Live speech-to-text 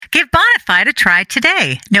Give Bonafide a try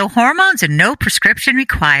today. No hormones and no prescription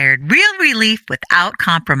required. Real relief without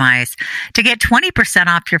compromise. To get 20%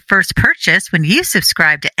 off your first purchase when you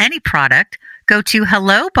subscribe to any product, go to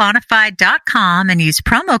hellobonafide.com and use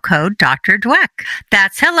promo code Dr. Dweck.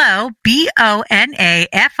 That's hello, BONAFIDE.com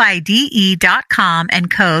and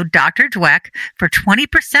code Dr. Dweck for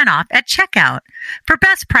 20% off at checkout. For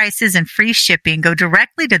best prices and free shipping, go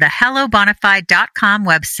directly to the hellobonafide.com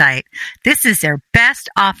website. This is their best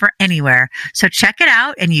offer anywhere, so check it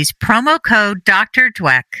out and use promo code Dr.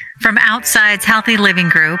 Dweck. From Outside's Healthy Living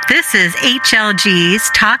Group, this is HLG's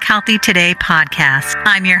Talk Healthy Today podcast.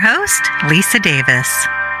 I'm your host, Lisa Davis.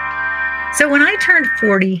 So when I turned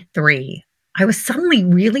 43, I was suddenly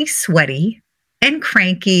really sweaty and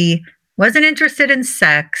cranky, wasn't interested in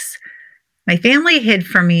sex. My family hid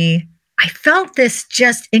from me. I felt this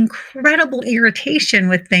just incredible irritation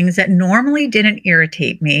with things that normally didn't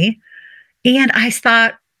irritate me. And I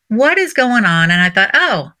thought, what is going on? And I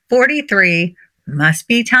thought, 43, must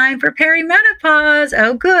be time for perimenopause.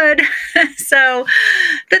 Oh, good. So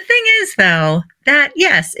the thing is, though, that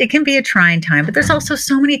yes, it can be a trying time, but there's also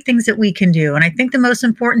so many things that we can do. And I think the most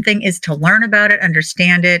important thing is to learn about it,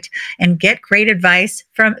 understand it, and get great advice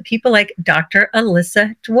from people like Dr.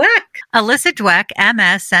 Alyssa Dweck. Alyssa Dweck,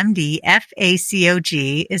 MSMD,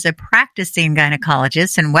 FACOG, is a practicing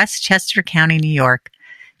gynecologist in Westchester County, New York.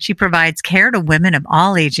 She provides care to women of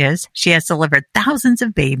all ages. She has delivered thousands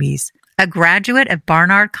of babies. A graduate of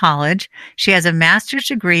Barnard College, she has a master's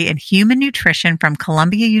degree in human nutrition from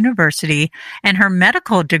Columbia University and her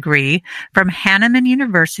medical degree from Hahnemann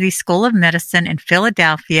University School of Medicine in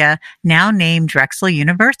Philadelphia, now named Drexel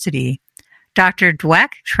University. Dr. Dweck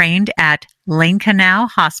trained at Lane Canal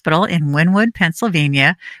Hospital in Wynwood,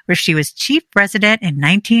 Pennsylvania, where she was chief resident in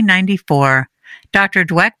 1994. Dr.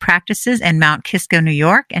 Dweck practices in Mount Kisco, New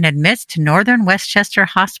York, and admits to Northern Westchester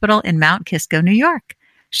Hospital in Mount Kisco, New York.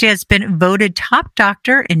 She has been voted top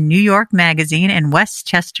doctor in New York Magazine and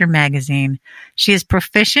Westchester Magazine. She is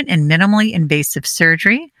proficient in minimally invasive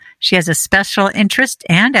surgery. She has a special interest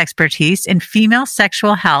and expertise in female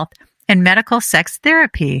sexual health and medical sex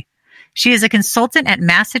therapy. She is a consultant at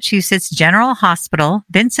Massachusetts General Hospital,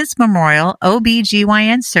 Vincent's Memorial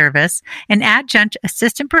OB/GYN Service, and adjunct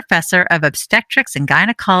assistant professor of obstetrics and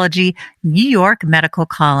gynecology, New York Medical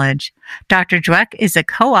College. Dr. Dweck is a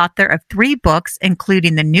co-author of 3 books,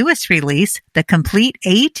 including the newest release, The Complete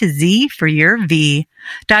A to Z for Your V.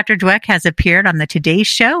 Dr. Dweck has appeared on the Today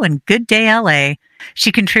Show and Good Day LA.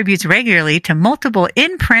 She contributes regularly to multiple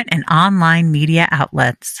in-print and online media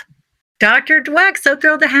outlets. Dr. Dweck, so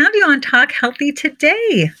thrilled to have you on Talk Healthy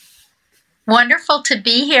Today. Wonderful to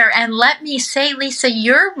be here. And let me say, Lisa,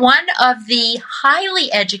 you're one of the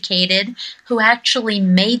highly educated who actually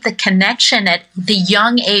made the connection at the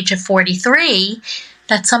young age of 43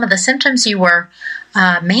 that some of the symptoms you were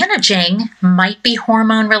managing might be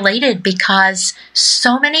hormone related, because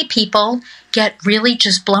so many people get really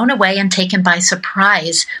just blown away and taken by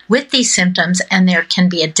surprise with these symptoms, and there can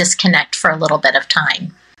be a disconnect for a little bit of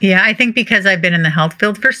time. Yeah, I think because I've been in the health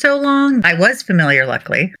field for so long, I was familiar,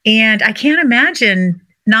 luckily. And I can't imagine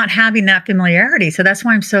not having that familiarity. So that's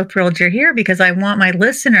why I'm so thrilled you're here, because I want my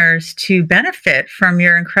listeners to benefit from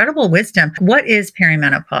your incredible wisdom. What is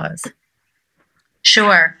perimenopause?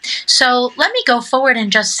 Sure. So let me go forward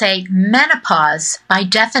and just say menopause, by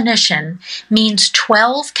definition, means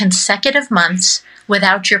 12 consecutive months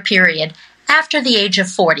without your period after the age of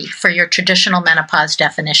 40 for your traditional menopause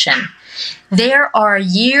definition. There are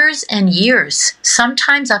years and years,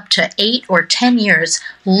 sometimes up to 8 or 10 years,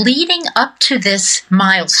 leading up to this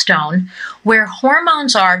milestone where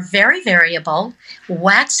hormones are very variable,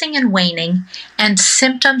 waxing and waning, and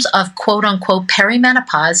symptoms of quote-unquote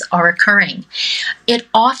perimenopause are occurring. It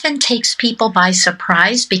often takes people by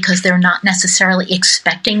surprise because they're not necessarily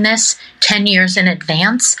expecting this 10 years in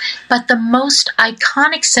advance, but the most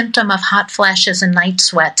iconic symptom of hot flashes and night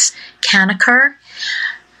sweats can occur.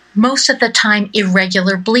 Most of the time,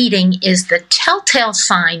 irregular bleeding is the telltale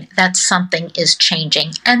sign that something is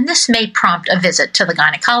changing. And this may prompt a visit to the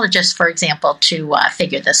gynecologist, for example, to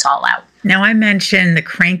figure this all out. Now, I mentioned the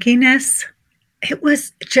crankiness. It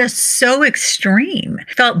was just so extreme.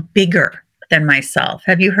 I felt bigger than myself.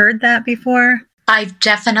 Have you heard that before? I've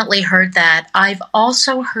definitely heard that. I've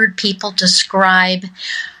also heard people describe,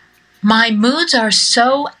 my moods are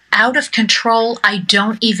so out of control, I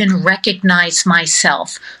don't even recognize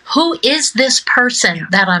myself. Who is this person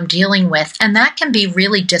that I'm dealing with? And that can be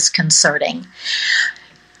really disconcerting.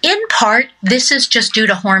 In part, this is just due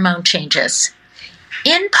to hormone changes.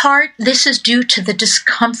 In part, this is due to the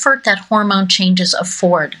discomfort that hormone changes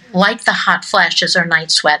afford, like the hot flashes or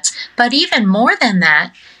night sweats. But even more than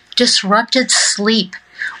that, disrupted sleep,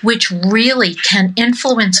 which really can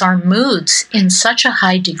influence our moods in such a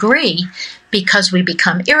high degree because we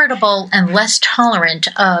become irritable and less tolerant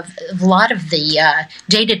of a lot of the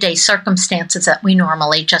day-to-day circumstances that we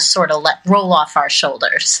normally just sort of let roll off our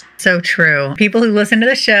shoulders. So true. People who listen to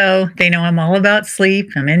the show, they know I'm all about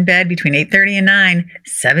sleep. I'm in bed between 8:30 and 9,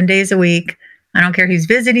 7 days a week. I don't care who's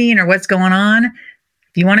visiting or what's going on.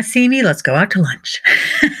 If you want to see me, let's go out to lunch.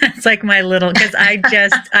 It's like my little, because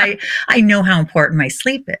I know how important my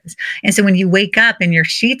sleep is. And so when you wake up and your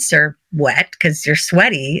sheets are wet because you're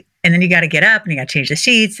sweaty, and then you got to get up and you got to change the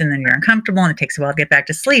sheets, and then you're uncomfortable and it takes a while to get back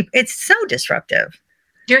to sleep. It's so disruptive.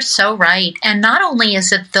 You're so right. And not only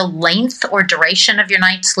is it the length or duration of your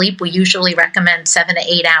night's sleep, we usually recommend 7 to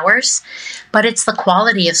 8 hours, but it's the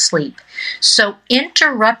quality of sleep. So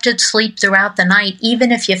interrupted sleep throughout the night,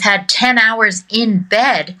 even if you've had 10 hours in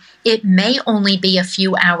bed, it may only be a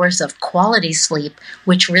few hours of quality sleep,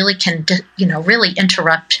 which really can, really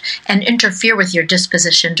interrupt and interfere with your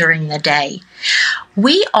disposition during the day.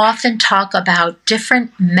 We often talk about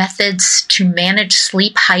different methods to manage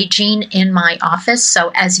sleep hygiene in my office.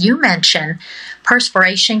 So as you mentioned,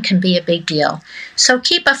 perspiration can be a big deal. So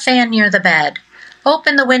keep a fan near the bed.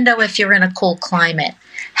 Open the window if you're in a cool climate.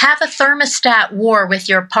 Have a thermostat war with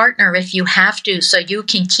your partner if you have to, so you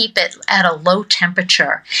can keep it at a low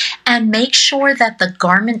temperature. And make sure that the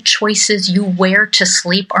garment choices you wear to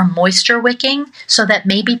sleep are moisture wicking, so that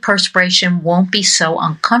maybe perspiration won't be so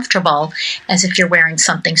uncomfortable as if you're wearing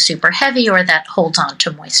something super heavy or that holds on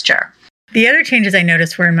to moisture. The other changes I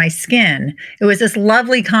noticed were in my skin. It was this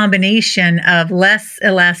lovely combination of less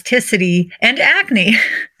elasticity and acne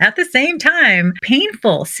at the same time.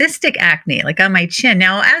 Painful cystic acne, like on my chin.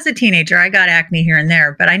 Now, as a teenager, I got acne here and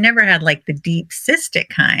there, but I never had like the deep cystic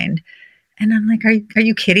kind. And I'm like, are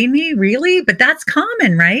you kidding me? Really? But that's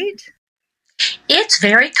common, right? It's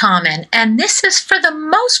very common. And this is, for the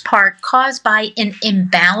most part, caused by an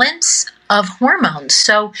imbalance of hormones.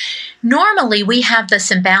 So normally we have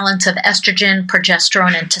this imbalance of estrogen,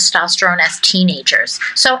 progesterone, and testosterone as teenagers.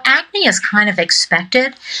 So acne is kind of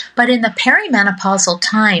expected, but in the perimenopausal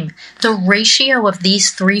time, the ratio of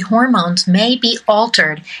these three hormones may be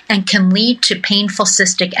altered and can lead to painful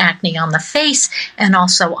cystic acne on the face and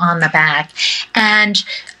also on the back. And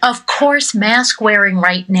of course, mask wearing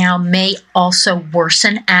right now may also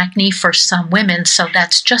worsen acne for some women, so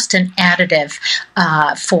that's just an additive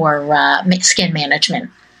for skin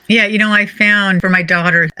management. Yeah, I found for my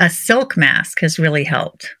daughter, a silk mask has really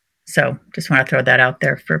helped. So just want to throw that out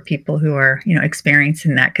there for people who are,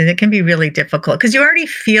 experiencing that, because it can be really difficult because you already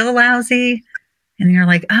feel lousy. And you're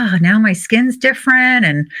like, now my skin's different.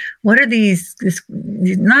 And what are these,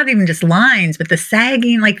 not even just lines, but the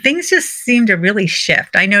sagging, like things just seem to really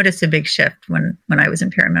shift. I noticed a big shift when I was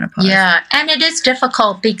in perimenopause. Yeah, and it is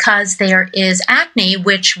difficult because there is acne,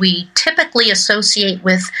 which we typically associate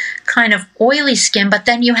with kind of oily skin, but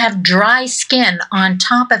then you have dry skin on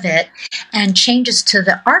top of it and changes to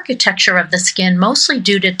the architecture of the skin, mostly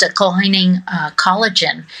due to declining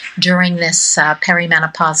collagen during this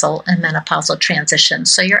perimenopausal and menopausal transition.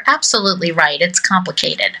 So you're absolutely right. It's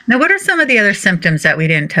complicated. Now, what are some of the other symptoms that we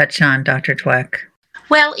didn't touch on, Dr. Dweck?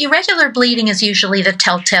 Well, irregular bleeding is usually the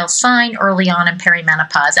telltale sign early on in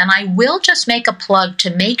perimenopause. And I will just make a plug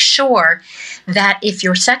to make sure that if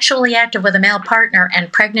you're sexually active with a male partner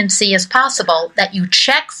and pregnancy is possible, that you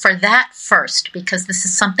check for that first, because this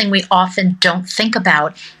is something we often don't think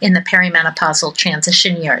about in the perimenopausal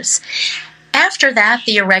transition years. After that,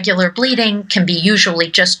 the irregular bleeding can be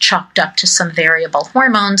usually just chalked up to some variable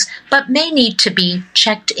hormones, but may need to be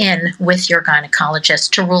checked in with your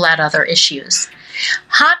gynecologist to rule out other issues.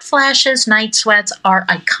 Hot flashes, night sweats are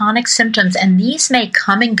iconic symptoms, and these may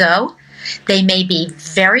come and go. They may be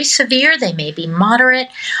very severe, they may be moderate,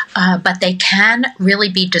 but they can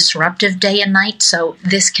really be disruptive day and night, so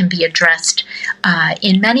this can be addressed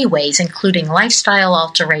in many ways, including lifestyle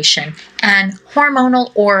alteration and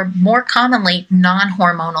hormonal or, more commonly,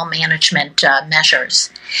 non-hormonal management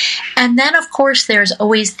measures. And then, of course, there's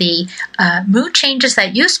always the mood changes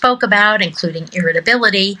that you spoke about, including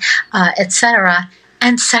irritability, etc.,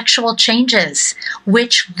 and sexual changes,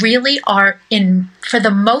 which really are, for the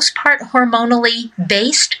most part, hormonally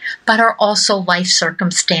based, but are also life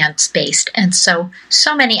circumstance based. And so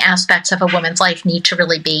many aspects of a woman's life need to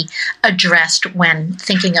really be addressed when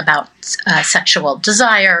thinking about sexual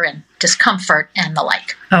desire and discomfort and the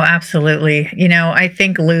like. Oh, absolutely. I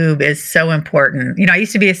think lube is so important. I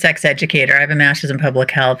used to be a sex educator. I have a master's in public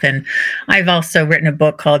health, and I've also written a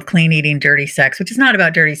book called Clean Eating, Dirty Sex, which is not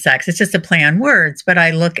about dirty sex. It's just a play on words, but I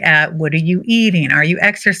look at, what are you eating? Are you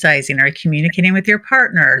exercising? Are you communicating with your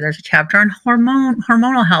partner? There's a chapter on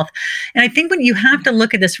hormonal health. And I think when you have to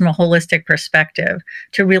look at this from a holistic perspective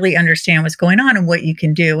to really understand what's going on and what you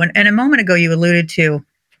can do. And a moment ago, you alluded to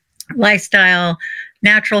lifestyle,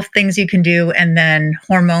 natural things you can do, and then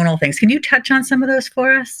hormonal things. Can you touch on some of those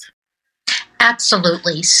for us?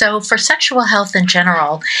 Absolutely. So for sexual health in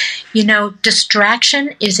general,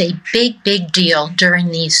 distraction is a big, big deal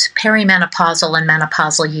during these perimenopausal and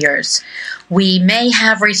menopausal years. We may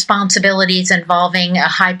have responsibilities involving a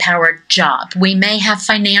high-powered job. We may have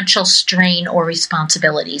financial strain or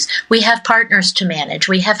responsibilities. We have partners to manage.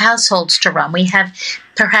 We have households to run. We have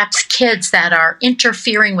perhaps kids that are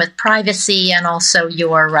interfering with privacy and also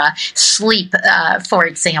your sleep, for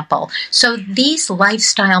example. So these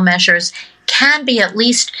lifestyle measures can be at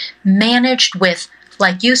least managed with,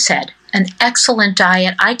 like you said, an excellent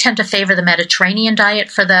diet. I tend to favor the Mediterranean diet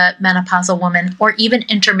for the menopausal woman, or even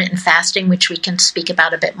intermittent fasting, which we can speak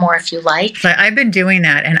about a bit more if you like. So I've been doing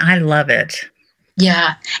that, and I love it.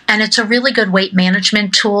 Yeah, and it's a really good weight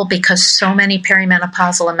management tool because so many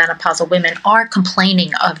perimenopausal and menopausal women are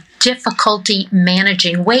complaining of difficulty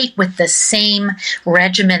managing weight with the same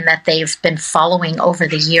regimen that they've been following over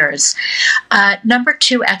the years. Number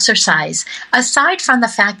 2, exercise. Aside from the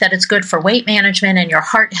fact that it's good for weight management and your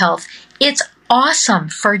heart health, it's awesome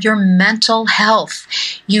for your mental health.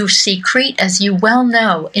 You secrete, as you well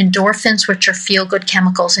know, endorphins, which are feel-good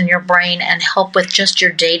chemicals in your brain and help with just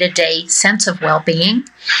your day-to-day sense of well-being.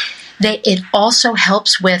 It also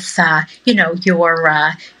helps with,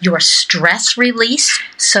 your stress release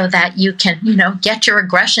so that you can, get your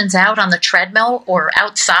aggressions out on the treadmill or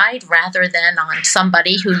outside rather than on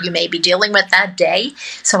somebody who you may be dealing with that day.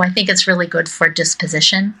 So I think it's really good for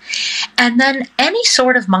disposition. And then any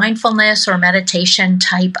sort of mindfulness or meditation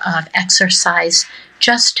type of exercise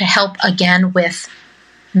just to help, again, with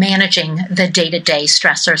managing the day-to-day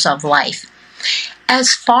stressors of life.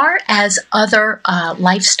 As far as other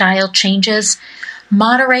lifestyle changes,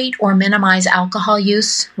 moderate or minimize alcohol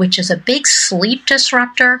use, which is a big sleep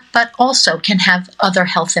disruptor, but also can have other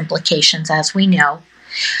health implications, as we know.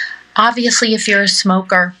 Obviously, if you're a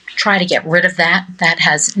smoker, try to get rid of that. That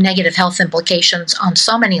has negative health implications on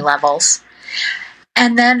so many levels.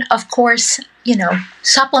 And then, of course,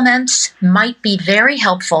 supplements might be very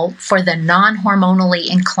helpful for the non-hormonally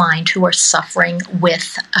inclined who are suffering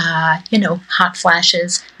with, hot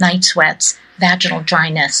flashes, night sweats, vaginal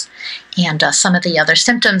dryness, and some of the other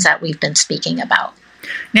symptoms that we've been speaking about.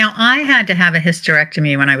 Now, I had to have a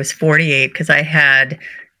hysterectomy when I was 48 because I had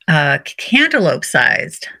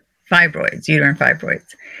cantaloupe-sized fibroids, uterine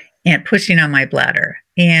fibroids, and pushing on my bladder.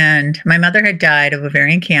 And my mother had died of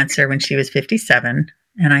ovarian cancer when she was 57.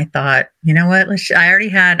 And I thought, you know what,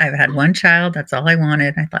 I've had one child. That's all I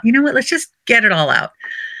wanted. I thought, you know what, let's just get it all out.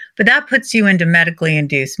 But that puts you into medically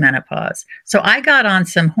induced menopause. So I got on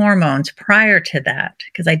some hormones prior to that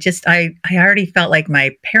because I already felt like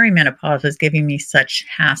my perimenopause was giving me such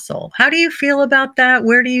hassle. How do you feel about that?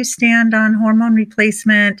 Where do you stand on hormone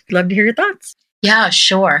replacement? Love to hear your thoughts. Yeah,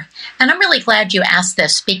 sure. And I'm really glad you asked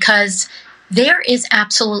this because there is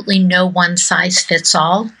absolutely no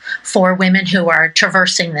one-size-fits-all for women who are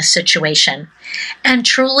traversing this situation. And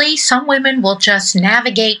truly, some women will just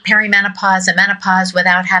navigate perimenopause and menopause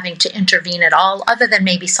without having to intervene at all, other than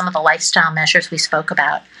maybe some of the lifestyle measures we spoke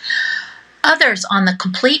about. Others on the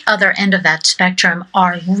complete other end of that spectrum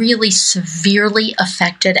are really severely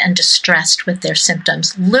affected and distressed with their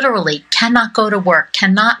symptoms. Literally cannot go to work,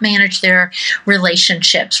 cannot manage their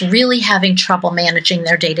relationships, really having trouble managing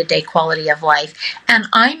their day-to-day quality of life. And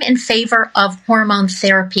I'm in favor of hormone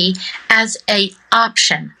therapy as an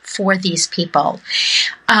option for these people.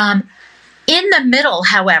 In the middle,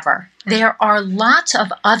 however, there are lots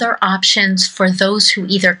of other options for those who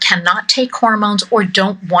either cannot take hormones or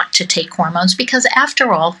don't want to take hormones because,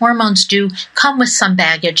 after all, hormones do come with some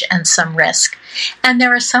baggage and some risk. And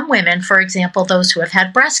there are some women, for example, those who have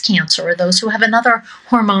had breast cancer or those who have another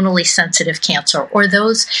hormonally sensitive cancer or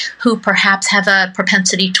those who perhaps have a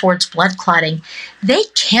propensity towards blood clotting. They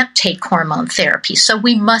can't take hormone therapy, so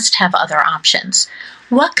we must have other options.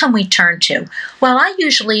 What can we turn to? Well, I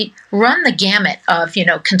usually run the gamut of,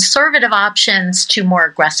 conservative options to more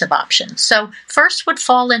aggressive options. So first would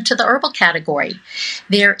fall into the herbal category.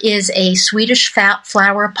 There is a Swedish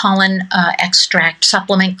flower pollen extract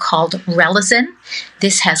supplement called Relazin.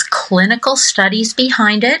 This has clinical studies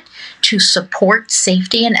behind it to support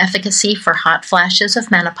safety and efficacy for hot flashes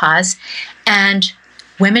of menopause, and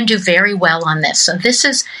women do very well on this. So this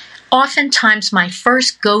is oftentimes my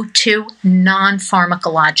first go-to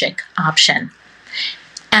non-pharmacologic option.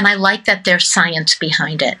 And I like that there's science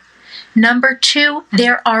behind it. Number 2,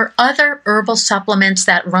 there are other herbal supplements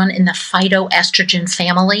that run in the phytoestrogen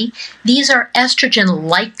family. These are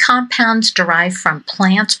estrogen-like compounds derived from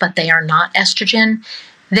plants, but they are not estrogen.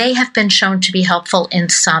 They have been shown to be helpful in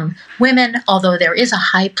some women, although there is a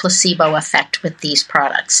high placebo effect with these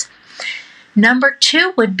products. Number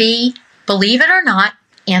 2 would be, believe it or not,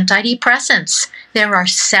 antidepressants. There are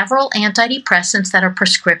several antidepressants that are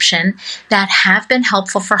prescription that have been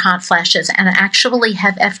helpful for hot flashes and actually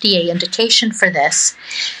have FDA indication for this.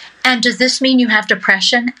 And does this mean you have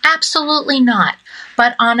depression? Absolutely not.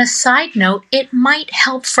 But on a side note, it might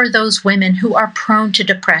help for those women who are prone to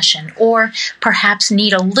depression or perhaps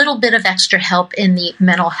need a little bit of extra help in the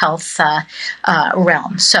mental health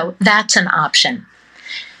realm. So that's an option.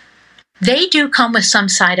 They do come with some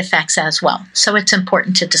side effects as well, so it's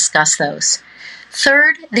important to discuss those.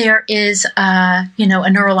 Third, there is a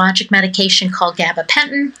neurologic medication called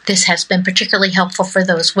gabapentin. This has been particularly helpful for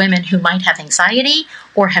those women who might have anxiety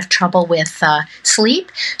or have trouble with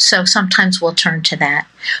sleep, so sometimes we'll turn to that.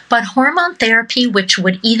 But hormone therapy, which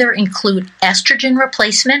would either include estrogen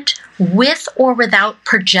replacement with or without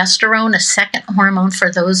progesterone, a second hormone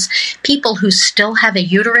for those people who still have a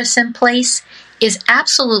uterus in place, is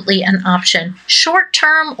absolutely an option,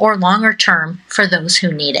 short-term or longer-term, for those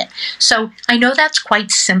who need it. So I know that's quite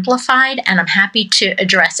simplified, and I'm happy to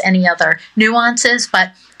address any other nuances,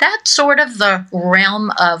 but that's sort of the realm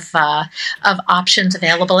of options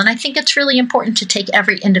available. And I think it's really important to take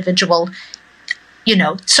every individual,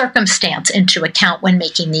 circumstance into account when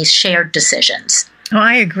making these shared decisions. Oh,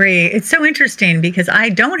 I agree. It's so interesting because I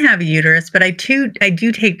don't have a uterus, but I do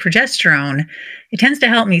take progesterone. It tends to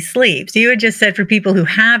help me sleep. So you had just said for people who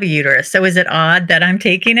have a uterus. So is it odd that I'm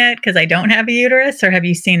taking it because I don't have a uterus, or have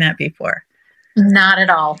you seen that before? Not at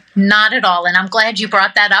all. Not at all. And I'm glad you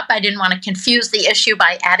brought that up. I didn't want to confuse the issue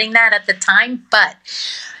by adding that at the time, but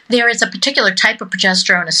there is a particular type of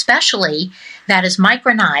progesterone especially that is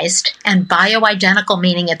micronized and bioidentical,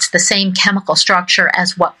 meaning it's the same chemical structure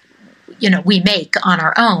as what we make on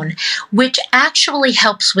our own, which actually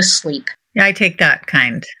helps with sleep. Yeah, I take that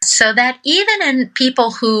kind. So that even in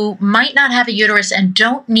people who might not have a uterus and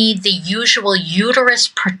don't need the usual uterus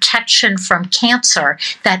protection from cancer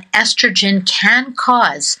that estrogen can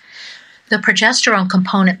cause, the progesterone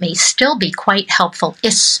component may still be quite helpful,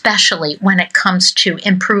 especially when it comes to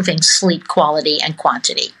improving sleep quality and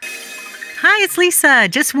quantity. Hi, it's Lisa.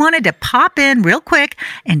 Just wanted to pop in real quick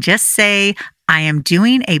and just say I am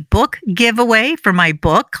doing a book giveaway for my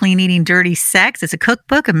book, Clean Eating Dirty Sex. It's a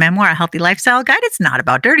cookbook, a memoir, a healthy lifestyle guide. It's not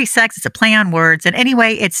about dirty sex. It's a play on words. And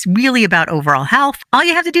anyway, it's really about overall health. All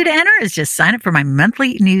you have to do to enter is just sign up for my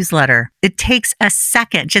monthly newsletter. It takes a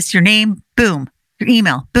second. Just your name, boom. Your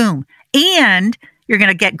email, boom. And you're going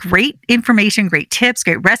to get great information, great tips,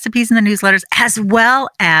 great recipes in the newsletters, as well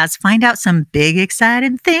as find out some big,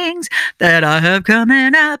 exciting things that I have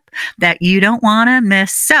coming up that you don't want to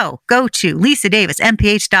miss. So go to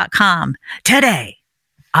lisadavismph.com today.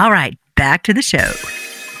 All right, back to the show.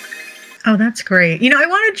 Oh, that's great. I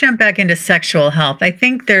want to jump back into sexual health. I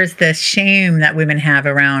think there's this shame that women have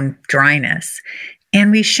around dryness,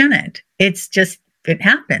 and we shouldn't. It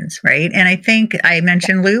happens, right? And I think I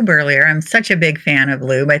mentioned lube earlier. I'm such a big fan of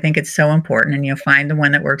lube. I think it's so important, and you'll find the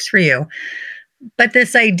one that works for you. But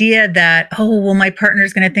this idea that, my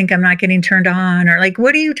partner's going to think I'm not getting turned on, or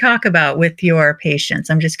what do you talk about with your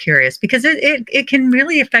patients? I'm just curious, because it can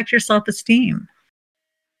really affect your self-esteem.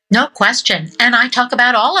 No question. And I talk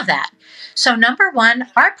about all of that. So number one,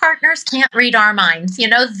 our partners can't read our minds. They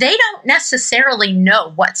don't necessarily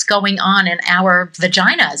know what's going on in our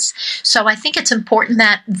vaginas. So I think it's important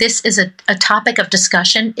that this is a topic of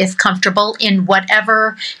discussion, if comfortable, in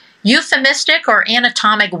whatever euphemistic or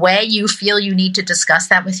anatomic way you feel you need to discuss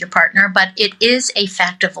that with your partner. But it is a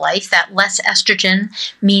fact of life that less estrogen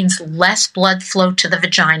means less blood flow to the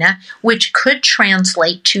vagina, which could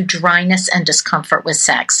translate to dryness and discomfort with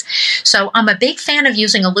sex. So I'm a big fan of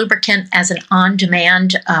using a lubricant as an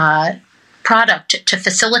on-demand product to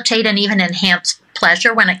facilitate and even enhance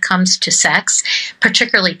pleasure when it comes to sex,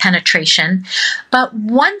 particularly penetration. But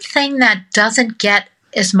one thing that doesn't get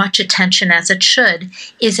as much attention as it should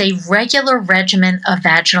is a regular regimen of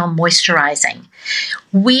vaginal moisturizing.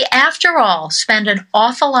 We, after all, spend an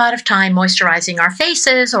awful lot of time moisturizing our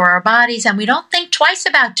faces or our bodies, and we don't think twice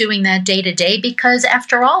about doing that day to day because,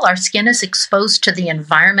 after all, our skin is exposed to the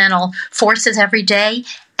environmental forces every day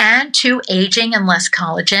and to aging and less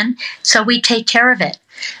collagen, so we take care of it.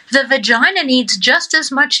 The vagina needs just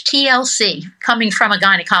as much TLC, coming from a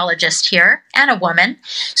gynecologist here and a woman.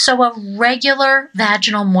 So a regular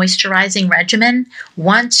vaginal moisturizing regimen,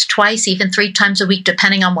 once, twice, even 3 times a week,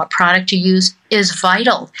 depending on what product you use, is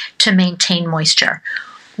vital to maintain moisture.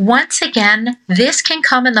 Once again, this can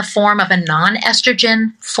come in the form of a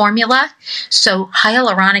non-estrogen formula. So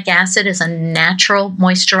hyaluronic acid is a natural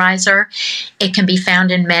moisturizer. It can be found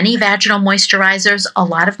in many vaginal moisturizers. A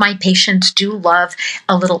lot of my patients do love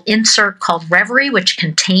a little insert called Reverie, which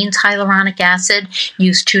contains hyaluronic acid,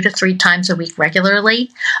 used 2 to 3 times a week regularly.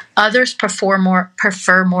 Others prefer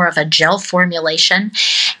more of a gel formulation.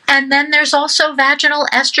 And then there's also vaginal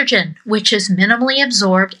estrogen, which is minimally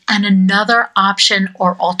absorbed and another option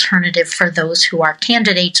or alternative for those who are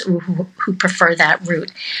candidates or who prefer that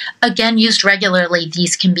route. Again, used regularly,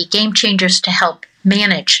 these can be game changers to help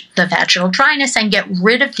manage the vaginal dryness and get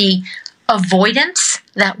rid of the avoidance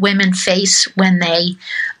that women face when they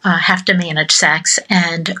have to manage sex,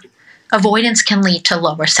 and avoidance can lead to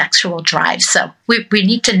lower sexual drive. So we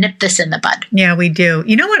need to nip this in the bud. Yeah, we do.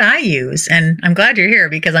 You know what I use? And I'm glad you're here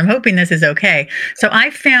because I'm hoping this is okay. So I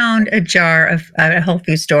found a jar at a health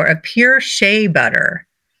food store of pure shea butter.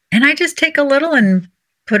 And I just take a little and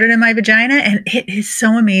put it in my vagina. And it is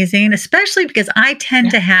so amazing, especially because I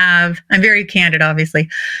tend to have, I'm very candid, obviously.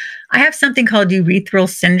 I have something called urethral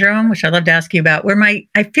syndrome, which I'd love to ask you about, where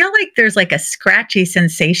I feel like there's like a scratchy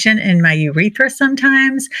sensation in my urethra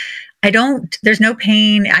sometimes. There's no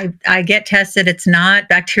pain. I get tested. It's not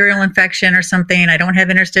bacterial infection or something. I don't have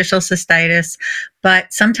interstitial cystitis,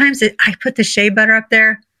 but sometimes I put the shea butter up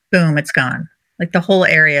there, boom, it's gone. Like the whole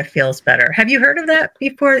area feels better. Have you heard of that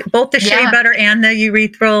before? Both the shea butter and the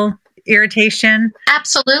urethral irritation?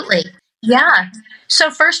 Absolutely. Yeah. So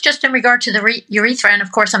first, just in regard to the urethra, and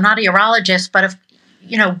of course, I'm not a urologist, but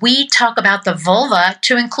we talk about the vulva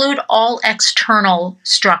to include all external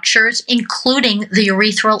structures, including the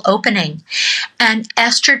urethral opening. And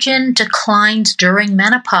estrogen declines during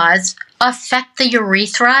menopause affect the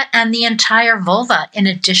urethra and the entire vulva, in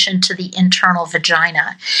addition to the internal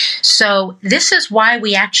vagina. So this is why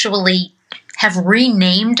we actually have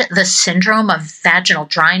renamed the syndrome of vaginal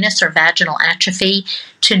dryness or vaginal atrophy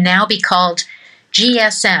to now be called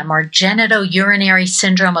GSM, or genitourinary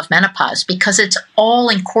syndrome of menopause, because it's all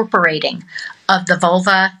incorporating of the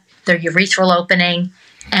vulva, the urethral opening,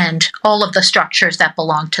 and all of the structures that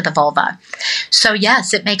belong to the vulva. So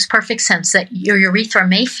yes, it makes perfect sense that your urethra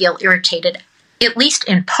may feel irritated, at least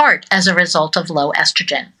in part as a result of low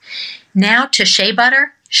estrogen. Now to shea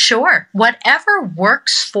butter. Sure, whatever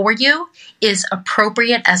works for you is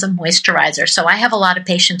appropriate as a moisturizer. So I have a lot of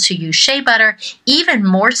patients who use shea butter, even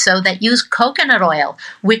more so that use coconut oil,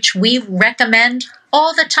 which we recommend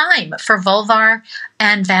all the time for vulvar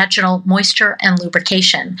and vaginal moisture and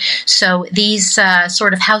lubrication. So these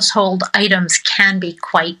sort of household items can be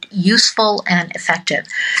quite useful and effective.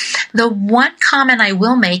 The one comment I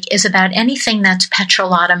will make is about anything that's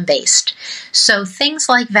petrolatum based. So things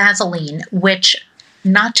like Vaseline, which,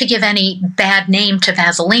 not to give any bad name to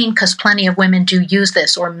Vaseline, because plenty of women do use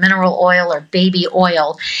this, or mineral oil or baby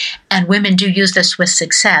oil, and women do use this with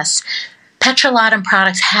success. Petrolatum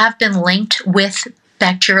products have been linked with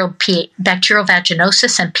bacterial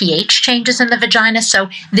vaginosis and pH changes in the vagina, so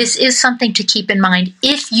this is something to keep in mind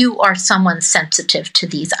if you are someone sensitive to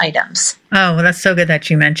these items. Oh, well, that's so good that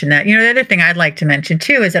you mentioned that. The other thing I'd like to mention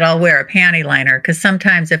too is that I'll wear a panty liner, because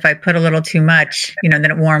sometimes if I put a little too much, then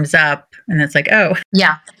it warms up and it's like, oh.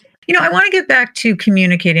 Yeah. I want to get back to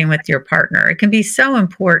communicating with your partner. It can be so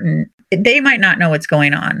important. They might not know what's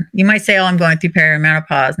going on. You might say, oh, I'm going through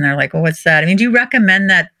perimenopause. And they're like, well, what's that? Do you recommend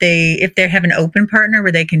that if they have an open partner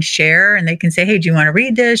where they can share and they can say, hey, do you want to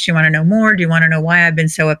read this? Do you want to know more? Do you want to know why I've been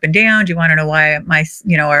so up and down? Do you want to know why my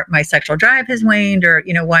sexual drive has waned, or,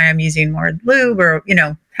 why I'm using more lube, or,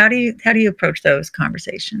 how do you approach those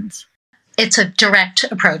conversations? It's a direct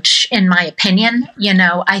approach, in my opinion.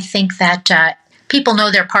 I think that people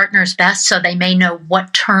know their partners best, so they may know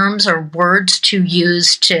what terms or words to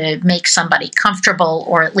use to make somebody comfortable,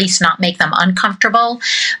 or at least not make them uncomfortable.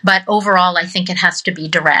 But overall, I think it has to be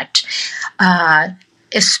direct,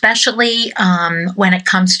 especially when it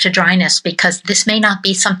comes to dryness, because this may not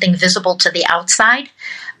be something visible to the outside.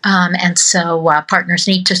 And so partners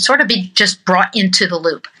need to sort of be just brought into the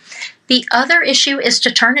loop. The other issue is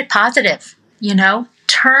to turn it positive,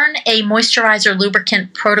 turn a moisturizer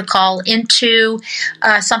lubricant protocol into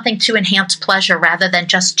something to enhance pleasure rather than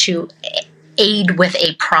just to aid with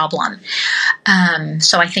a problem.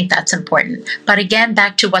 So I think that's important. But again,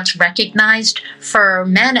 back to what's recognized for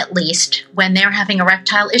men, at least, when they're having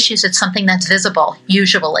erectile issues, it's something that's visible,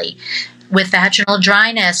 usually. With vaginal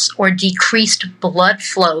dryness or decreased blood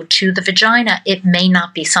flow to the vagina, it may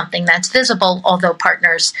not be something that's visible, although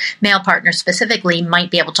male partners specifically, might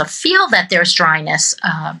be able to feel that there's dryness,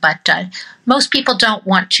 but most people don't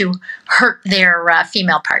want to hurt their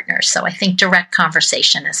female partners, so I think direct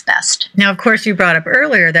conversation is best. Now, of course, you brought up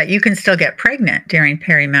earlier that you can still get pregnant during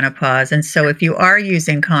perimenopause, and so if you are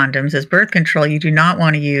using condoms as birth control, you do not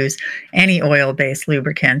want to use any oil-based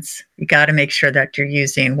lubricants. You got to make sure that you're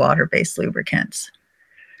using water-based lubricants.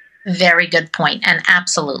 Very good point, and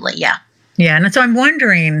absolutely, yeah. Yeah, and so I'm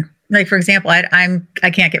wondering, like, for example, I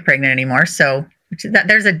can't get pregnant anymore, so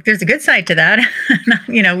there's a good side to that.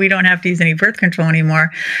 We don't have to use any birth control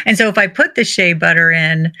anymore. And so if I put the shea butter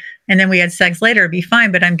in and then we had sex later, it'd be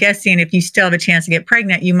fine. But I'm guessing if you still have a chance to get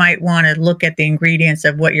pregnant, you might want to look at the ingredients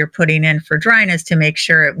of what you're putting in for dryness to make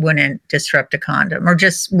sure it wouldn't disrupt a condom, or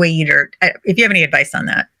just wait, or if you have any advice on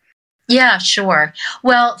that. Yeah, sure.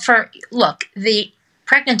 Well, the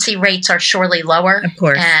pregnancy rates are surely lower, of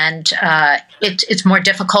course, and it's more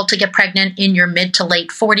difficult to get pregnant in your mid to late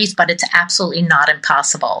 40s, but it's absolutely not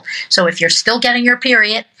impossible. So if you're still getting your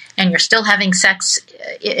period and you're still having sex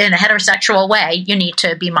in a heterosexual way, you need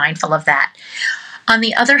to be mindful of that. On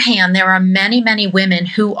the other hand, there are many, many women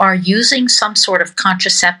who are using some sort of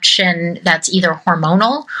contraception that's either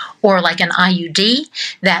hormonal or like an IUD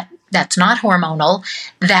that's not hormonal,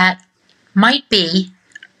 that might be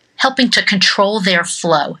helping to control their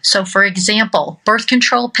flow. So, for example, birth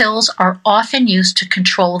control pills are often used to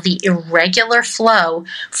control the irregular flow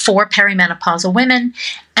for perimenopausal women.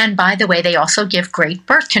 And by the way, they also give great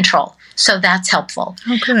birth control. So that's helpful.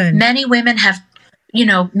 Oh, good. Many women have,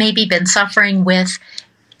 maybe been suffering with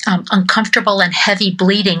uncomfortable and heavy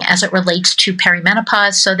bleeding as it relates to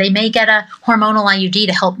perimenopause. So they may get a hormonal IUD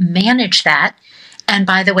to help manage that. And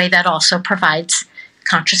by the way, that also provides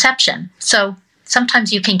contraception. So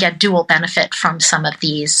sometimes you can get dual benefit from some of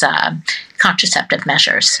these contraceptive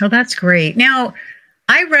measures. Oh, that's great. Now,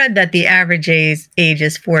 I read that the average age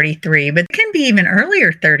is 43, but it can be even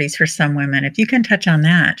earlier 30s for some women, if you can touch on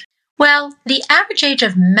that. Well, the average age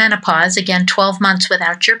of menopause, again, 12 months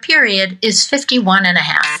without your period, is 51 and a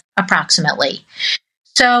half, approximately.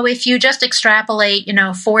 So if you just extrapolate,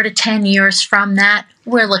 4 to 10 years from that,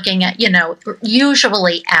 we're looking at,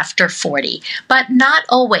 usually after 40, but not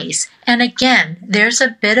always. And again, there's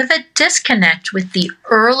a bit of a disconnect with the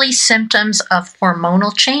early symptoms of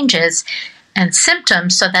hormonal changes and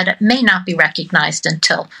symptoms, so that it may not be recognized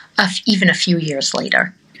until even a few years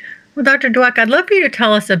later. Well, Dr. Dweck, I'd love for you to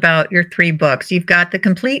tell us about your 3 books. You've got The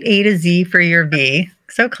Complete A to Z for Your V.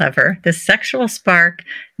 So clever. The Sexual Spark.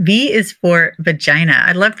 V is for Vagina.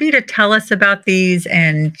 I'd love for you to tell us about these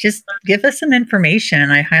and just give us some information.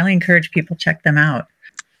 And I highly encourage people to check them out.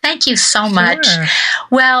 Thank you so much. Sure.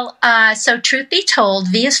 Well, so truth be told,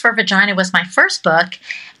 V is for Vagina was my first book.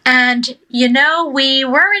 And, we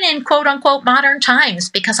weren't in quote unquote modern times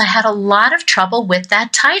because I had a lot of trouble with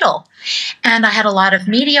that title. And I had a lot of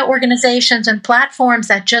media organizations and platforms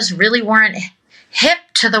that just really weren't hip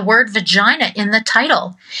to the word vagina in the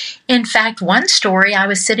title. In fact, one story, I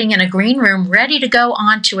was sitting in a green room ready to go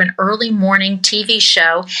on to an early morning TV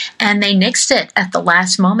show, and they nixed it at the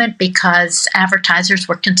last moment because advertisers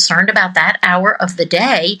were concerned about that hour of the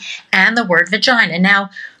day and the word vagina. Now,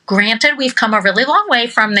 granted, we've come a really long way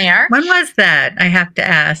from there. When was that? I have to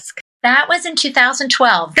ask. That was in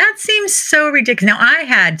 2012. That seems so ridiculous. Now, I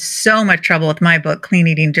had so much trouble with my book, Clean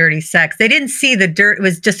Eating, Dirty Sex. They didn't see the dirt. It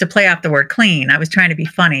was just to play off the word clean. I was trying to be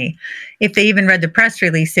funny. If they even read the press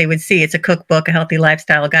release, they would see it's a cookbook, a healthy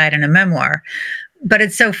lifestyle guide, and a memoir. But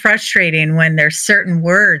it's so frustrating when there's certain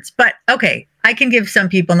words. But okay, I can give some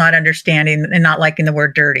people not understanding and not liking the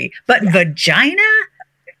word dirty. But vagina?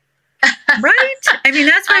 Right? I mean,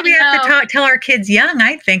 that's why we have to tell our kids young,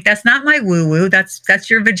 I think. That's not my woo-woo. That's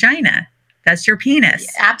your vagina. That's your penis.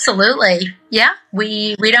 Absolutely. Yeah.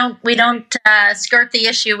 We don't skirt the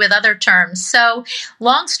issue with other terms. So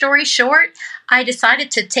long story short, I decided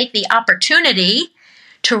to take the opportunity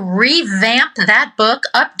to revamp that book,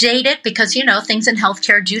 update it, because, things in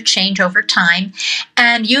healthcare do change over time,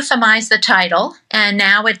 and euphemize the title. And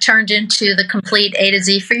now it turned into The Complete A to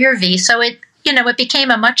Z for Your V. So it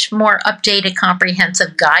became a much more updated,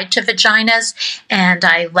 comprehensive guide to vaginas, and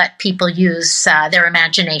I let people use their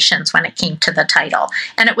imaginations when it came to the title,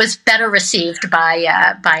 and it was better received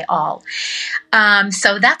by all.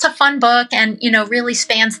 So that's a fun book, and really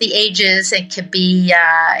spans the ages. It could be,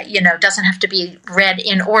 doesn't have to be read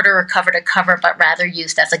in order or cover to cover, but rather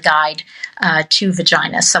used as a guide to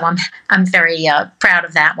vaginas. So I'm very proud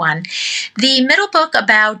of that one. The middle book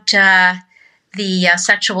about the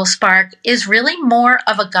sexual spark is really more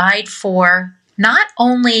of a guide for not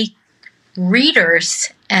only readers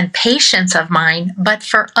and patients of mine, but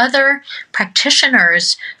for other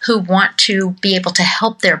practitioners who want to be able to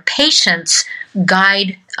help their patients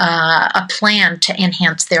guide a plan to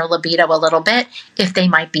enhance their libido a little bit if they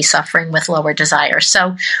might be suffering with lower desire.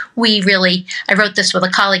 So I wrote this with a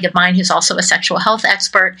colleague of mine who's also a sexual health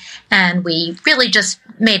expert, and we really just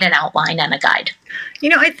made an outline and a guide.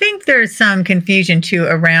 I think there's some confusion too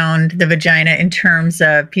around the vagina in terms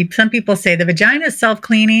of some people say the vagina is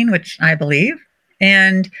self-cleaning, which I believe.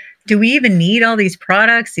 And do we even need all these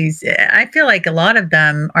products? I feel like a lot of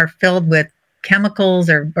them are filled with chemicals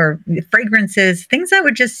or fragrances, things that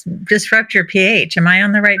would just disrupt your pH. Am I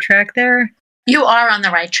on the right track there? You are on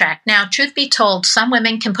the right track. Now, truth be told, some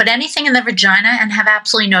women can put anything in the vagina and have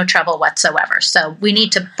absolutely no trouble whatsoever. So we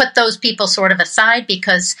need to put those people sort of aside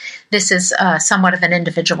because this is somewhat of an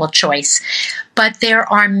individual choice. But there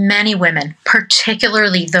are many women,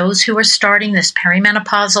 particularly those who are starting this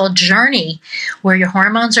perimenopausal journey where your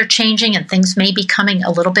hormones are changing and things may be becoming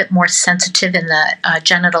a little bit more sensitive in the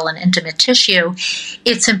genital and intimate tissue.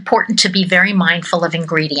 It's important to be very mindful of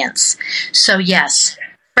ingredients. So yes,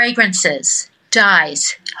 fragrances,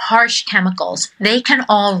 dyes, harsh chemicals, they can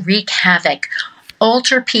all wreak havoc,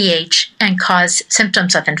 alter pH, and cause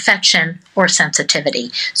symptoms of infection or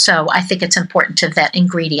sensitivity. So I think it's important to vet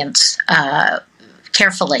ingredients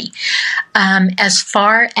carefully. As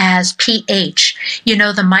far as pH,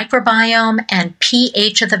 the microbiome and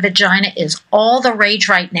pH of the vagina is all the rage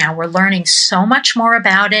right now. We're learning so much more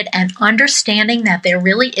about it and understanding that there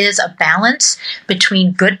really is a balance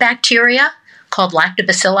between good bacteria called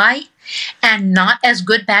lactobacilli and not as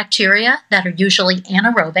good bacteria that are usually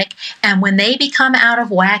anaerobic. And when they become out of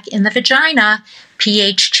whack in the vagina,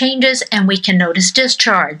 pH changes and we can notice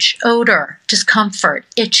discharge, odor, discomfort,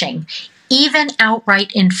 itching, even outright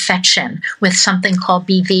infection with something called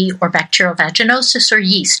BV or bacterial vaginosis or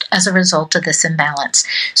yeast as a result of this imbalance.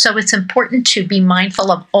 So it's important to be mindful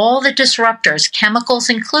of all the disruptors, chemicals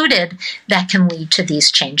included, that can lead to these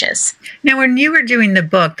changes. Now, when you were doing the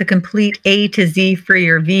book, The Complete A to Z for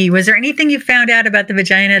Your V, was there anything you found out about the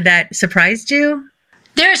vagina that surprised you?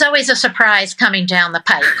 There's always a surprise coming down the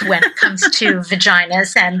pike when it comes to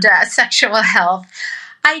vaginas and sexual health.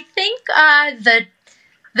 I think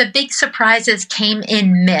the big surprises came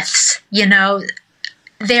in myths.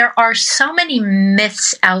 There are so many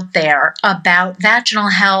myths out there about vaginal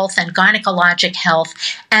health and gynecologic health,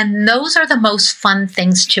 and those are the most fun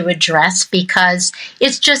things to address because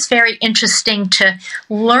it's just very interesting to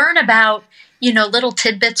learn about, little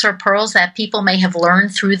tidbits or pearls that people may have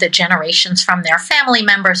learned through the generations from their family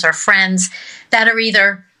members or friends that are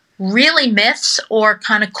either really myths or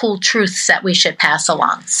kind of cool truths that we should pass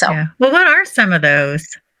along. So, yeah. Well, what are some of those?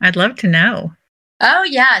 I'd love to know. Oh,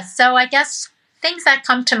 yeah. So I guess things that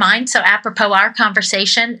come to mind. So apropos our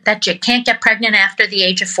conversation that you can't get pregnant after the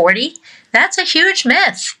age of 40, that's a huge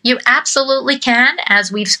myth. You absolutely can,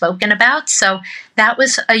 as we've spoken about. So that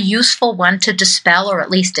was a useful one to dispel or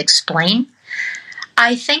at least explain.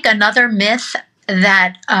 I think another myth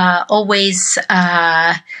that always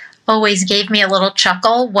gave me a little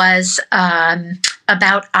chuckle was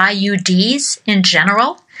about IUDs in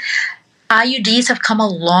general. IUDs have come a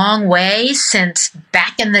long way since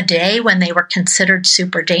back in the day when they were considered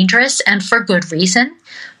super dangerous, and for good reason.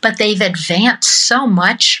 But they've advanced so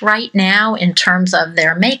much right now in terms of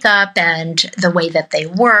their makeup and the way that they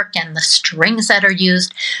work and the strings that are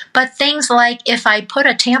used. But things like if I put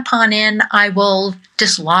a tampon in, I will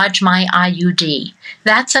dislodge my IUD.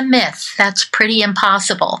 That's a myth. That's pretty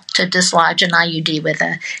impossible to dislodge an IUD with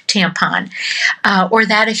a tampon. Or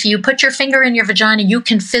that if you put your finger in your vagina, you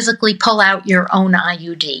can physically pull out your own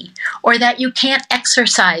IUD. Or that you can't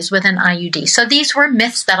exercise with an IUD. So these were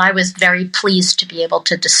myths that I was very pleased to be able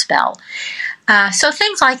to dispel. So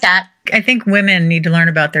things like that. I think women need to learn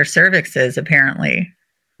about their cervixes, apparently.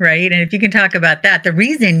 Right. And if you can talk about that, the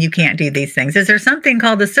reason you can't do these things is there's something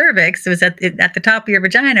called the cervix. It was at the top of your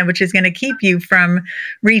vagina, which is going to keep you from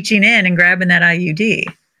reaching in and grabbing that IUD.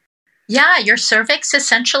 Yeah, your cervix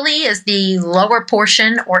essentially is the lower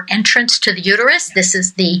portion or entrance to the uterus. This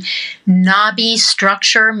is the knobby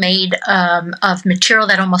structure made of material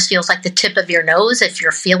that almost feels like the tip of your nose if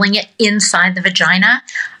you're feeling it inside the vagina.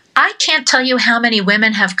 I can't tell you how many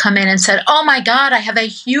women have come in and said, oh my God, I have a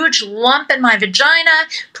huge lump in my vagina.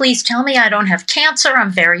 Please tell me I don't have cancer.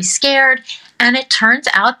 I'm very scared. And it turns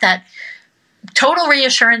out that total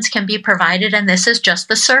reassurance can be provided, and this is just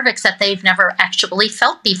the cervix that they've never actually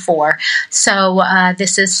felt before. So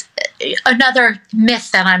this is another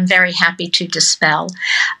myth that I'm very happy to dispel.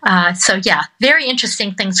 So yeah, very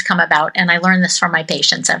interesting things come about, and I learn this from my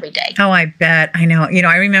patients every day. Oh, I bet. I know.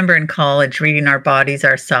 I remember in college reading Our Bodies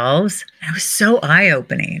Ourselves. It was so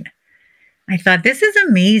eye-opening. I thought, this is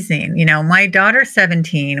amazing. My daughter's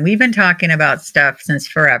 17. We've been talking about stuff since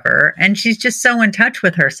forever, and she's just so in touch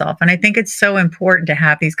with herself. And I think it's so important to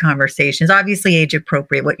have these conversations, obviously age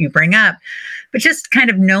appropriate, what you bring up, but just kind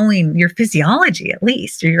of knowing your physiology at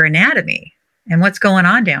least, or your anatomy and what's going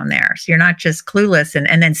on down there. So you're not just clueless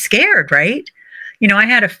and then scared, right? I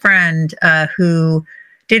had a friend who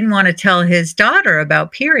didn't want to tell his daughter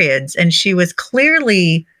about periods, and she was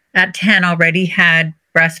clearly at 10 already had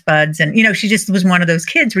breast buds. And, she just was one of those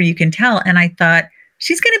kids where you can tell. And I thought,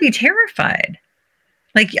 she's going to be terrified.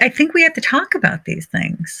 Like, I think we have to talk about these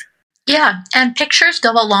things. Yeah. And pictures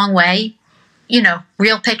go a long way,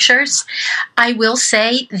 real pictures. I will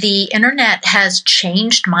say the internet has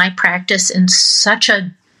changed my practice in such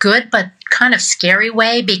a good but kind of scary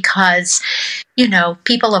way because,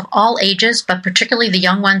 people of all ages, but particularly the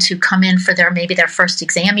young ones who come in for maybe their first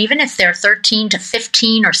exam, even if they're 13 to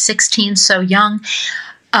 15 or 16, so young,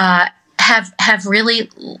 have really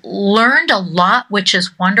learned a lot, which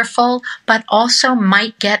is wonderful, but also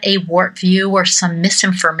might get a warped view or some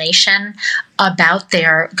misinformation about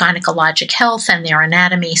their gynecologic health and their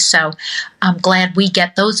anatomy. So I'm glad we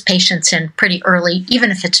get those patients in pretty early,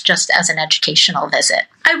 even if it's just as an educational visit.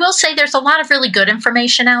 I will say there's a lot of really good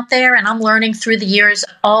information out there, and I'm learning through the years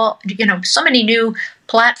so many new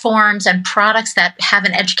platforms and products that have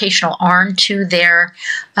an educational arm to their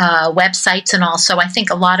websites and all. So I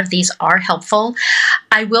think a lot of these are helpful.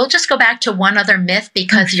 I will just go back to one other myth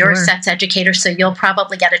because you're a sex educator, so you'll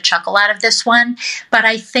probably get a chuckle out of this one. But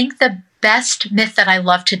I think the best myth that I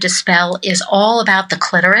love to dispel is all about the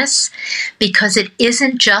clitoris, because it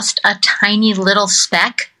isn't just a tiny little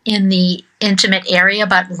speck in the intimate area,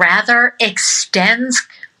 but rather extends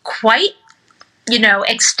quite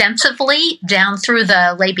extensively down through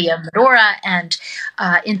the labia majora and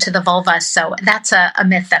into the vulva. So that's a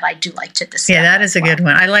myth that I do like to discuss. Yeah, that is a good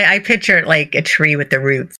one. I picture it like a tree with the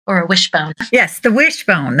roots. Or a wishbone. Yes, the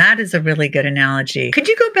wishbone. That is a really good analogy. Could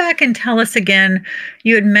you go back and tell us again,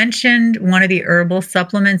 you had mentioned one of the herbal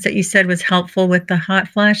supplements that you said was helpful with the hot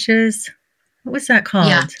flashes. What was that called?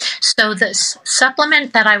 Yeah. So the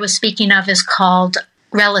supplement that I was speaking of is called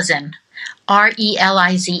Relazin.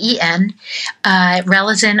 Relizen.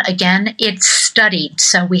 Relazin, again, it's studied.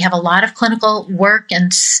 So we have a lot of clinical work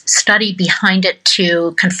and study behind it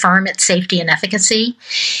to confirm its safety and efficacy.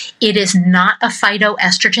 It is not a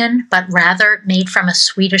phytoestrogen, but rather made from a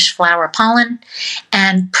Swedish flower pollen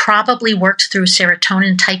and probably works through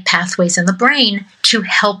serotonin-type pathways in the brain to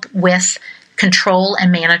help with control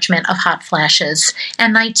and management of hot flashes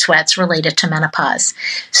and night sweats related to menopause.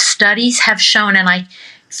 Studies have shown, and I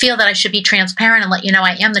feel that I should be transparent and let you know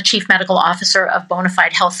I am the chief medical officer of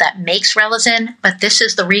Bonafide Health that makes Relazin, but this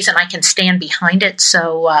is the reason I can stand behind it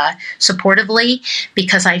so supportively,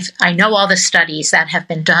 because I know all the studies that have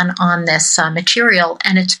been done on this material,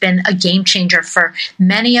 and it's been a game changer for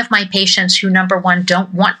many of my patients who, number one,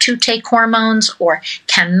 don't want to take hormones or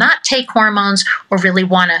cannot take hormones or really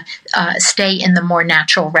want to stay in the more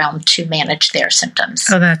natural realm to manage their symptoms.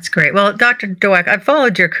 Oh, that's great. Well, Dr. Dweck, I've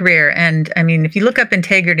followed your career, and I mean, if you look up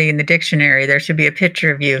integrity in the dictionary, there should be a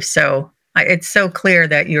picture of you. So it's so clear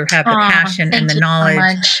that you have the passion and the knowledge. So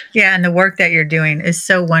much. Yeah, and the work that you're doing is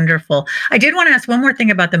so wonderful. I did want to ask one more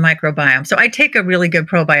thing about the microbiome. So I take a really good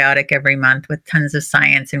probiotic every month with tons of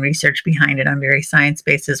science and research behind it. I'm very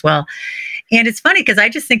science-based as well. And it's funny because I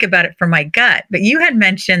just think about it for my gut, but you had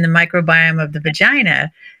mentioned the microbiome of the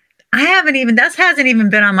vagina. That hasn't even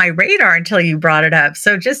been on my radar until you brought it up.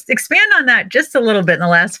 So just expand on that just a little bit in the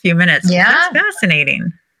last few minutes. Yeah. That's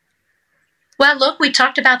fascinating. Well, look, we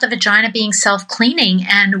talked about the vagina being self-cleaning,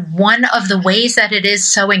 and one of the ways that it is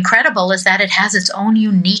so incredible is that it has its own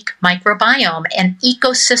unique microbiome, an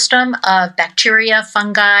ecosystem of bacteria,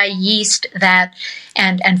 fungi, yeast that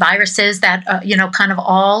and viruses that, kind of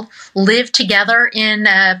all live together in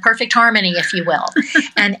perfect harmony, if you will.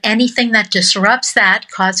 And anything that disrupts that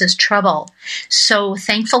causes trouble. So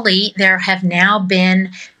thankfully, there have now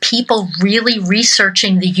been people really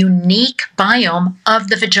researching the unique biome of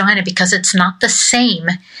the vagina because it's not the same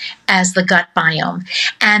as the gut biome.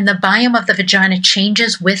 And the biome of the vagina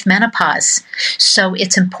changes with menopause. So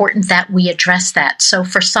it's important that we address that. So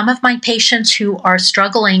for some of my patients who are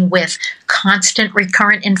struggling with constant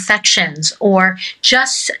recurrent infections or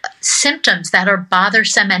just symptoms that are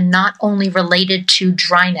bothersome and not only related to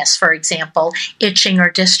dryness, for example, itching or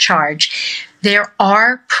discharge, there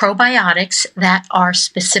are probiotics that are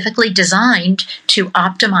specifically designed to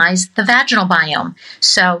optimize the vaginal biome.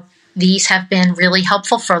 So these have been really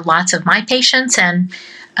helpful for lots of my patients, and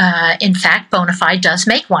in fact, Bonafide does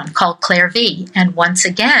make one called Claire V. And once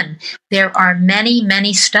again, there are many,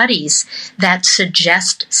 many studies that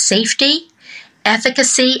suggest safety,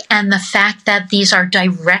 efficacy, and the fact that these are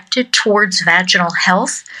directed towards vaginal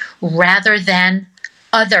health rather than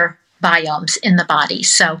other biomes in the body.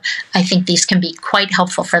 So I think these can be quite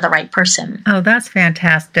helpful for the right person. Oh, that's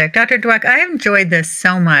fantastic. Dr. Dweck, I enjoyed this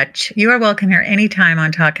so much. You are welcome here anytime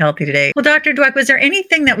on Talk Healthy Today. Well, Dr. Dweck, was there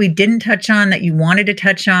anything that we didn't touch on that you wanted to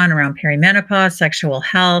touch on around perimenopause, sexual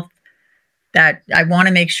health, that I want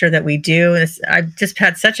to make sure that we do? I've just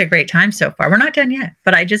had such a great time so far. We're not done yet,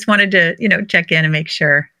 but I just wanted to, check in and make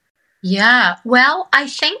sure. Yeah, well, I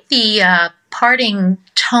think the parting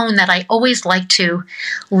tone that I always like to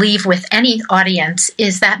leave with any audience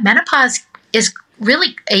is that menopause is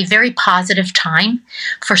really a very positive time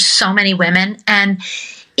for so many women, and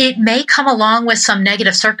it may come along with some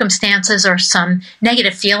negative circumstances or some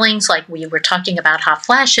negative feelings, like we were talking about hot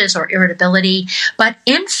flashes or irritability, but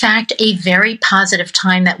in fact, a very positive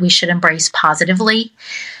time that we should embrace positively.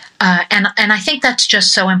 And I think that's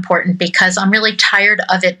just so important because I'm really tired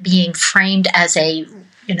of it being framed as a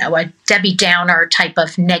Debbie Downer type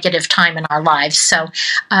of negative time in our lives. So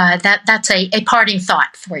that's a parting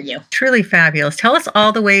thought for you. Truly fabulous. Tell us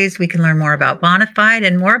all the ways we can learn more about Bonafide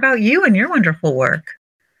and more about you and your wonderful work.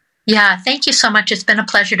 Yeah, thank you so much. It's been a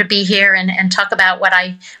pleasure to be here and talk about what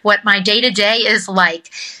my day-to-day is like.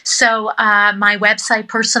 So my website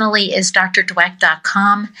personally is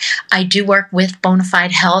drdweck.com. I do work with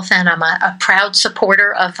Bonafide Health, and I'm a proud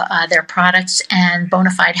supporter of their products, and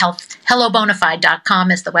Bonafide Health,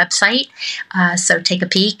 hellobonafide.com is the website. So take a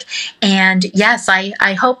peek. And yes,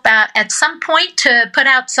 I hope at some point to put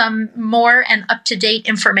out some more and up-to-date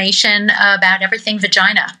information about everything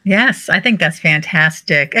vagina. Yes, I think that's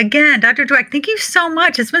fantastic. Again, Dr. Dweck, thank you so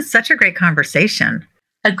much. It's been such a great conversation.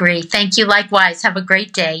 Agree. Thank you likewise. Have a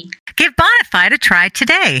great day. Give Bonafide a try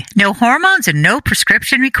today. No hormones and no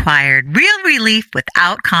prescription required. Real relief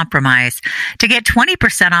without compromise. To get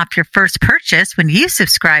 20% off your first purchase when you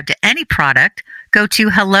subscribe to any product, go to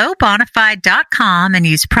hellobonafide.com and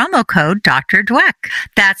use promo code Dr. Dweck.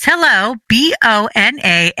 That's hello,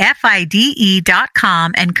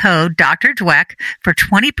 BONAFIDE.com and code Dr. Dweck for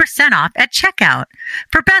 20% off at checkout.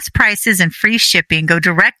 For best prices and free shipping, go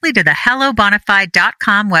directly to the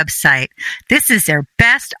hellobonafide.com website. This is their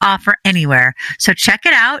best offer anywhere. So check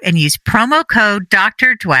it out and use promo code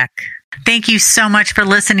Dr. Dweck. Thank you so much for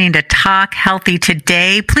listening to Talk Healthy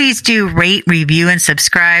Today. Please do rate, review, and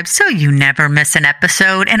subscribe so you never miss an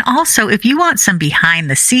episode. And also, if you want some behind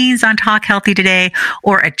the scenes on Talk Healthy Today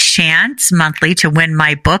or a chance monthly to win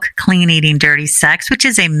my book, Clean Eating Dirty Sex, which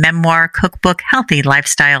is a memoir, cookbook, healthy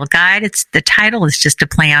lifestyle guide. The title is just a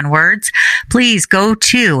play on words. Please go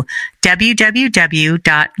to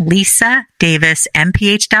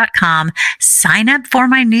www.lisadavismph.com. Sign up for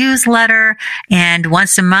my newsletter, and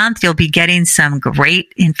once a month you'll be getting some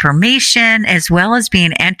great information as well as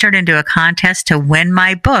being entered into a contest to win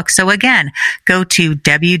my book. So again, go to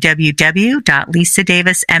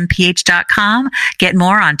www.lisadavismph.com. Get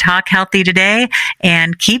more on Talk Healthy Today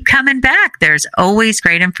and keep coming back. There's always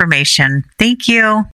great information. Thank you.